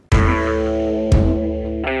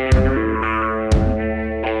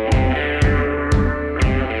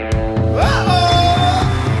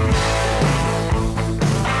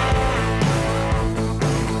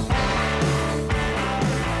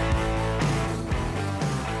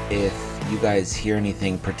If you guys hear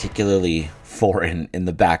anything particularly foreign in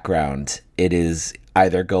the background, it is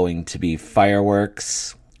either going to be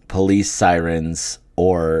fireworks, police sirens,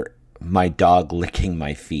 or my dog licking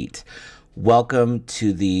my feet. Welcome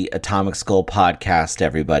to the Atomic Skull podcast,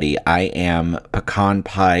 everybody. I am Pecan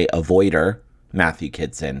Pie Avoider, Matthew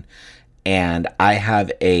Kidson, and I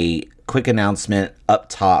have a quick announcement up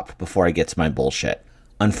top before I get to my bullshit.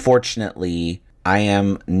 Unfortunately, I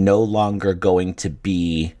am no longer going to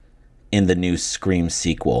be in the new Scream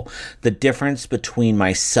sequel. The difference between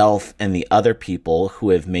myself and the other people who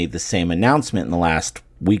have made the same announcement in the last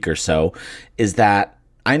week or so is that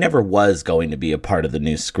I never was going to be a part of the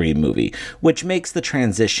new Scream movie, which makes the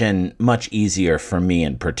transition much easier for me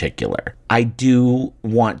in particular. I do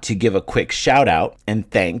want to give a quick shout out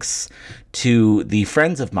and thanks to the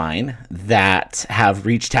friends of mine that have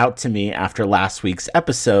reached out to me after last week's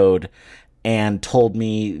episode and told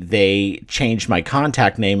me they changed my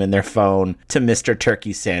contact name in their phone to Mr.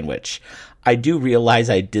 Turkey Sandwich. I do realize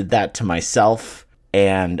I did that to myself,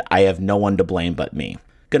 and I have no one to blame but me.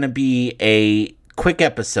 Gonna be a quick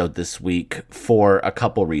episode this week for a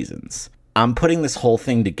couple reasons. I'm putting this whole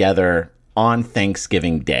thing together on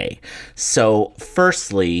Thanksgiving Day. So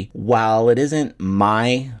firstly, while it isn't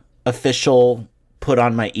my official put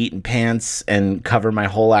on my eating pants and cover my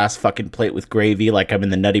whole ass fucking plate with gravy like I'm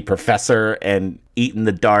in the Nutty Professor and eat in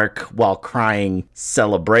the dark while crying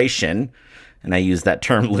celebration, and I use that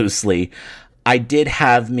term loosely, I did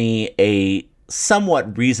have me a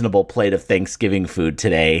somewhat reasonable plate of Thanksgiving food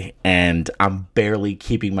today, and I'm barely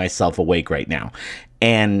keeping myself awake right now.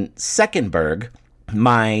 And Secondberg,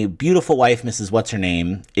 my beautiful wife, Mrs.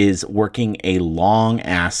 What's-Her-Name, is working a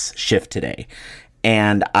long-ass shift today.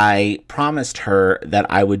 And I promised her that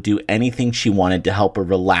I would do anything she wanted to help her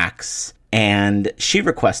relax. And she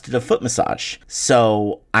requested a foot massage.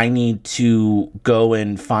 So I need to go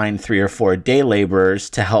and find 3 or 4 day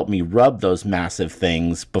laborers to help me rub those massive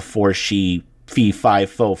things before she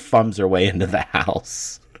fee-fi-fo-fums her way into the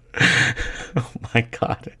house. Oh my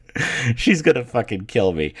God. She's gonna fucking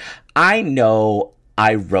kill me. I know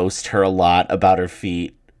I roast her a lot about her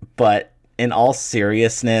feet, but in all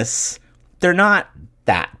seriousness, they're not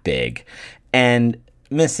that big. And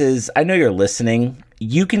Mrs., I know you're listening.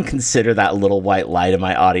 You can consider that little white lie to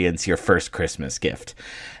my audience your first Christmas gift.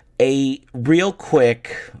 A real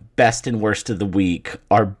quick best and worst of the week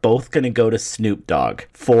are both going to go to Snoop Dogg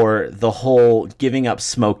for the whole giving up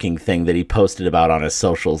smoking thing that he posted about on his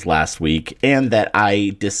socials last week and that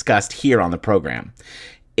I discussed here on the program.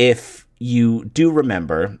 If you do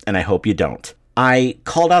remember, and I hope you don't, I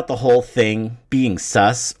called out the whole thing being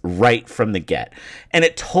sus right from the get. And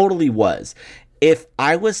it totally was. If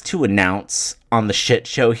I was to announce on the shit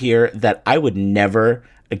show here that I would never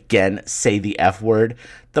again say the F word,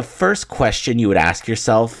 the first question you would ask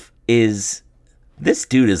yourself is, this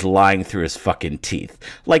dude is lying through his fucking teeth.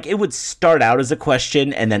 Like, it would start out as a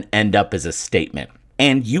question and then end up as a statement.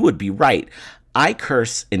 And you would be right. I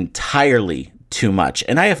curse entirely too much,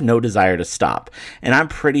 and I have no desire to stop. And I'm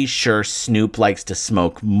pretty sure Snoop likes to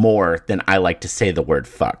smoke more than I like to say the word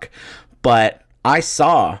fuck. But I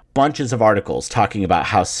saw bunches of articles talking about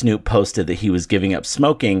how Snoop posted that he was giving up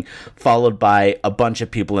smoking, followed by a bunch of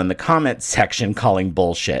people in the comment section calling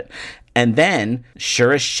bullshit. And then,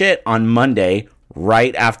 sure as shit, on Monday,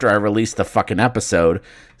 right after I released the fucking episode,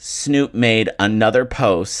 Snoop made another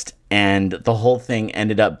post, and the whole thing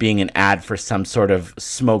ended up being an ad for some sort of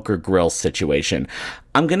smoker grill situation.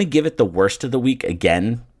 I'm going to give it the worst of the week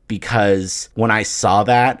again, because when I saw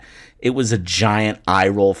that, it was a giant eye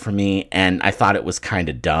roll for me, and I thought it was kind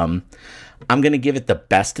of dumb. I'm going to give it the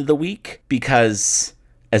best of the week, because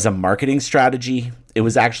as a marketing strategy, it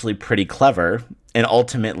was actually pretty clever and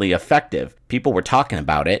ultimately effective. People were talking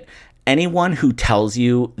about it. Anyone who tells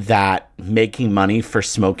you that making money for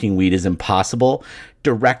smoking weed is impossible,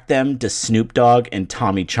 direct them to Snoop Dogg and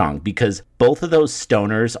Tommy Chong, because both of those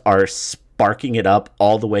stoners are sparking it up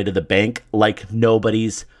all the way to the bank like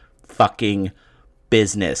nobody's fucking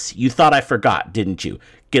business. You thought I forgot, didn't you?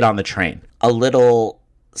 Get on the train. A little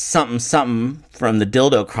something from the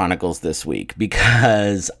Dildo Chronicles this week,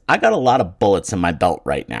 because I got a lot of bullets in my belt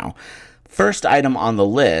right now. First item on the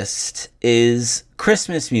list is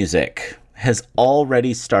Christmas music has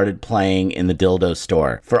already started playing in the Dildo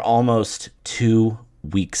store for almost 2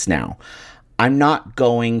 weeks now. I'm not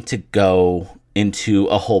going to go into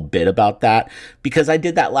a whole bit about that because I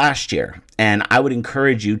did that last year, and I would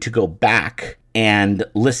encourage you to go back and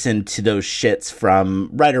listen to those shits from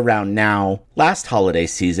right around now, last holiday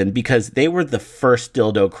season, because they were the first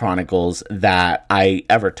Dildo Chronicles that I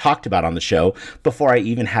ever talked about on the show before I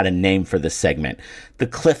even had a name for this segment. The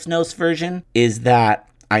Cliff Notes version is that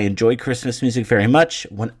I enjoy Christmas music very much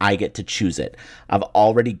when I get to choose it. I've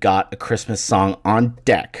already got a Christmas song on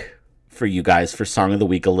deck for you guys for Song of the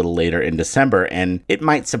Week a little later in December, and it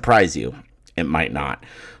might surprise you. It might not.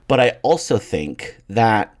 But I also think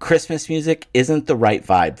that Christmas music isn't the right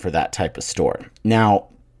vibe for that type of store. Now,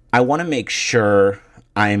 I want to make sure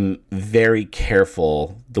I'm very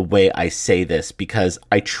careful the way I say this because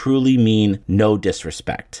I truly mean no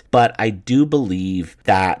disrespect. But I do believe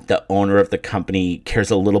that the owner of the company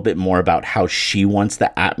cares a little bit more about how she wants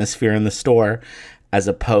the atmosphere in the store as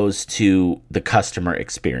opposed to the customer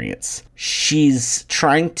experience. She's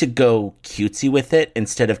trying to go cutesy with it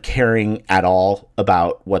instead of caring at all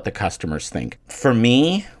about what the customers think. For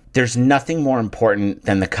me, there's nothing more important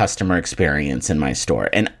than the customer experience in my store.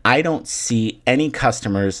 And I don't see any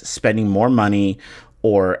customers spending more money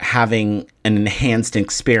or having an enhanced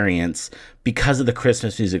experience because of the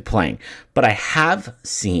Christmas music playing. But I have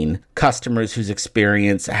seen customers whose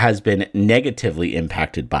experience has been negatively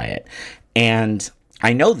impacted by it. And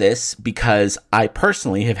I know this because I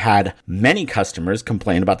personally have had many customers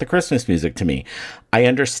complain about the Christmas music to me. I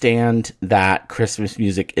understand that Christmas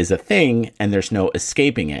music is a thing and there's no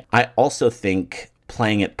escaping it. I also think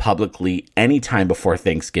playing it publicly anytime before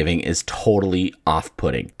Thanksgiving is totally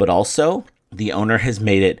off-putting. But also, the owner has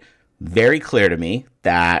made it very clear to me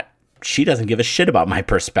that she doesn't give a shit about my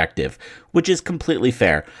perspective, which is completely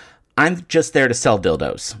fair. I'm just there to sell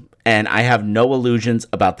dildos. And I have no illusions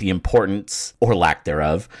about the importance, or lack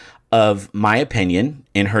thereof, of my opinion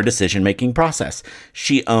in her decision-making process.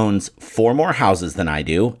 She owns 4 more houses than I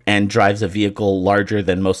do and drives a vehicle larger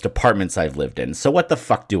than most apartments I've lived in. So what the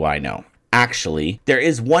fuck do I know? Actually, there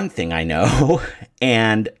is one thing I know,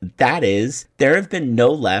 and that is there have been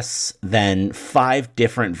no less than 5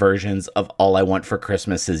 different versions of All I Want for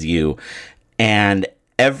Christmas Is You. And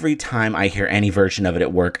every time I hear any version of it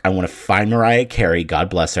at work, I want to find Mariah Carey, God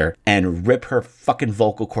bless her, and rip her fucking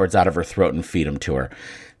vocal cords out of her throat and feed them to her.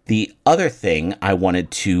 The other thing I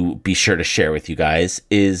wanted to be sure to share with you guys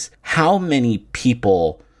is how many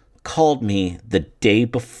people called me the day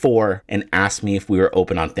before and asked me if we were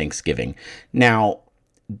open on Thanksgiving. Now,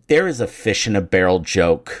 there is a fish in a barrel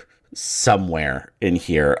joke somewhere in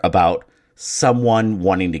here about someone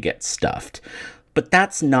wanting to get stuffed. But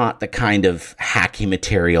that's not the kind of hacky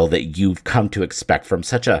material that you've come to expect from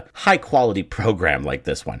such a high-quality program like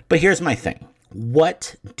this one. But here's my thing.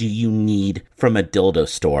 What do you need from a dildo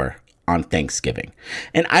store on Thanksgiving?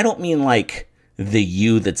 And I don't mean like the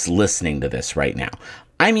you that's listening to this right now.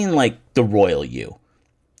 I mean like the royal you.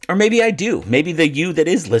 Or maybe I do. Maybe the you that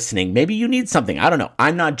is listening. Maybe you need something. I don't know.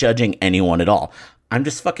 I'm not judging anyone at all. I'm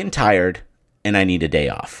just fucking tired and I need a day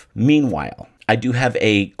off. Meanwhile, I do have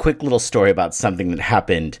a quick little story about something that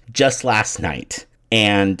happened just last night.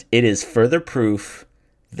 And it is further proof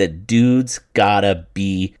that dudes gotta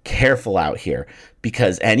be careful out here.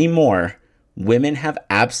 Because anymore, women have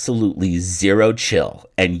absolutely zero chill.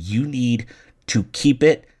 And you need to keep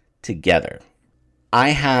it together. I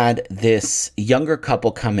had this younger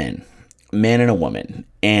couple come in, man and a woman.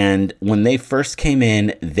 And when they first came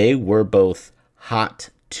in, they were both hot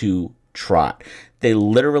to trot. They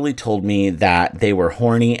literally told me that they were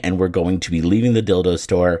horny and were going to be leaving the dildo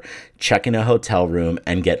store, check in a hotel room,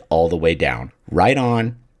 and get all the way down. Right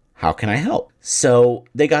on. How can I help? So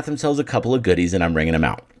they got themselves a couple of goodies and I'm ringing them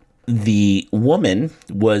out. The woman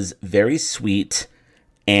was very sweet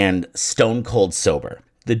and stone cold sober.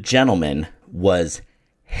 The gentleman was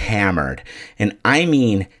hammered. And I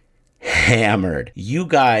mean hammered. You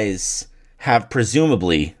guys have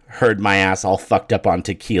presumably heard my ass all fucked up on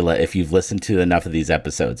tequila if you've listened to enough of these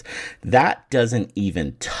episodes. That doesn't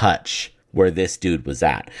even touch where this dude was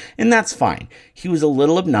at. And that's fine. He was a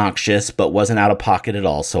little obnoxious, but wasn't out of pocket at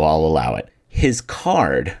all, so I'll allow it. His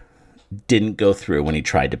card didn't go through when he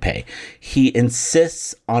tried to pay. He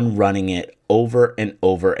insists on running it over and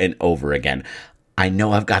over and over again. I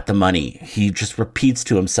know I've got the money. He just repeats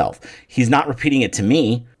to himself. He's not repeating it to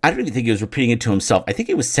me. I don't even think he was repeating it to himself. I think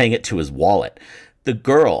he was saying it to his wallet. The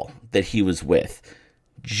girl that he was with,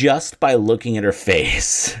 just by looking at her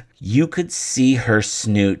face, you could see her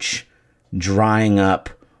snooch drying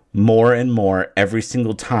up more and more every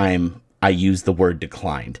single time I use the word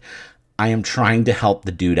declined. I am trying to help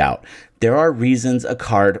the dude out. There are reasons a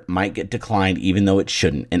card might get declined even though it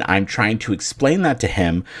shouldn't, and I'm trying to explain that to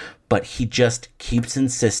him, but he just keeps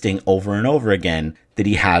insisting over and over again that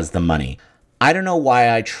he has the money. I don't know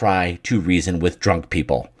why I try to reason with drunk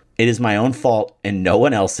people. It is my own fault and no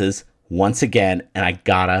one else's, once again, and I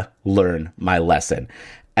gotta learn my lesson.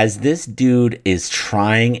 As this dude is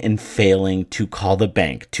trying and failing to call the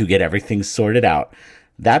bank to get everything sorted out,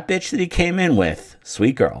 that bitch that he came in with,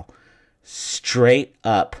 sweet girl, straight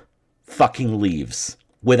up fucking leaves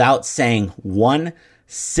without saying one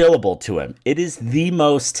syllable to him. It is the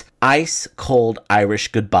most ice cold Irish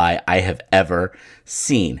goodbye I have ever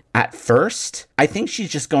seen. At first, I think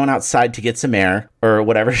she's just going outside to get some air or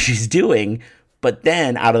whatever she's doing. But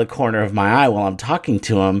then out of the corner of my eye while I'm talking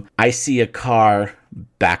to him, I see a car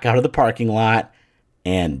back out of the parking lot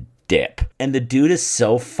and dip. And the dude is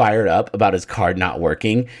so fired up about his card not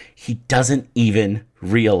working, he doesn't even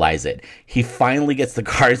realize it. He finally gets the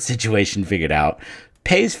card situation figured out,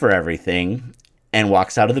 pays for everything, and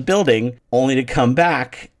walks out of the building only to come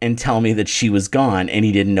back and tell me that she was gone and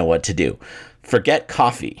he didn't know what to do. Forget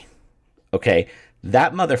coffee. Okay,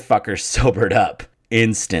 that motherfucker sobered up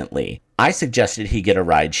instantly. I suggested he get a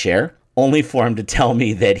ride share, only for him to tell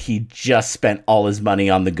me that he just spent all his money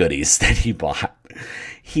on the goodies that he bought.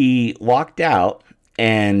 He walked out,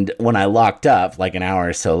 and when I locked up, like an hour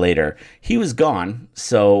or so later, he was gone,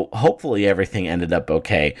 so hopefully everything ended up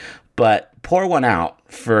okay. But pour one out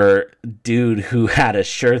for dude who had a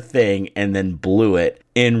sure thing and then blew it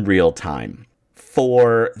in real time.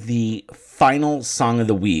 For the final song of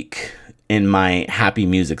the week in my Happy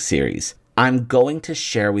Music series, I'm going to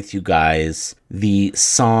share with you guys the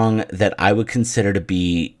song that I would consider to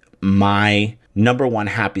be my number one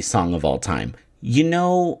happy song of all time. You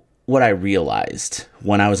know what I realized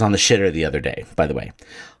when I was on the shitter the other day, by the way?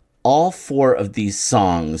 All 4 of these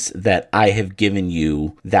songs that I have given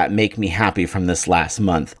you that make me happy from this last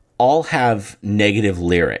month all have negative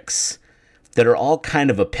lyrics that are all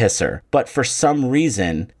kind of a pisser, but for some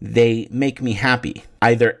reason, they make me happy,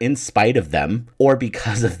 either in spite of them or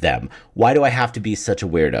because of them. Why do I have to be such a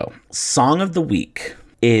weirdo? Song of the week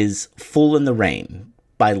is Fool in the Rain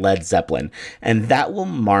by Led Zeppelin, and that will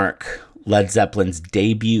mark Led Zeppelin's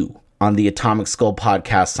debut on the Atomic Skull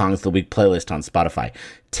Podcast Songs of the Week playlist on Spotify.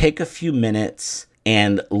 Take a few minutes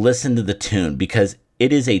and listen to the tune because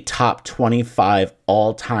it is a top 25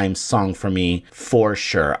 all-time song for me, for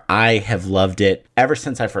sure. I have loved it ever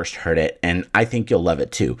since I first heard it, and I think you'll love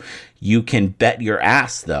it too. You can bet your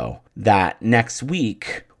ass, though, that next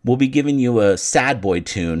week we'll be giving you a sad boy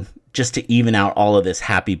tune just to even out all of this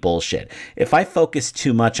happy bullshit. If I focus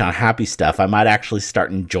too much on happy stuff, I might actually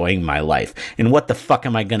start enjoying my life. And what the fuck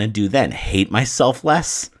am I going to do then? Hate myself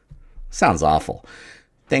less? Sounds awful.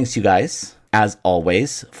 Thanks, you guys, as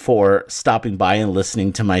always, for stopping by and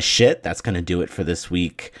listening to my shit. That's going to do it for this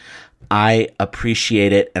week. I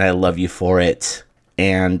appreciate it, and I love you for it.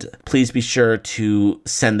 And please be sure to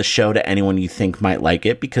send the show to anyone you think might like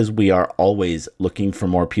it, because we are always looking for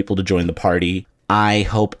more people to join the party. I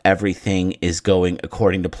hope everything is going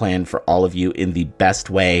according to plan for all of you in the best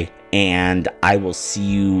way. And I will see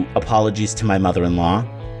you. Apologies to my mother-in-law.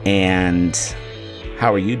 And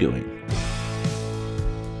how are you doing?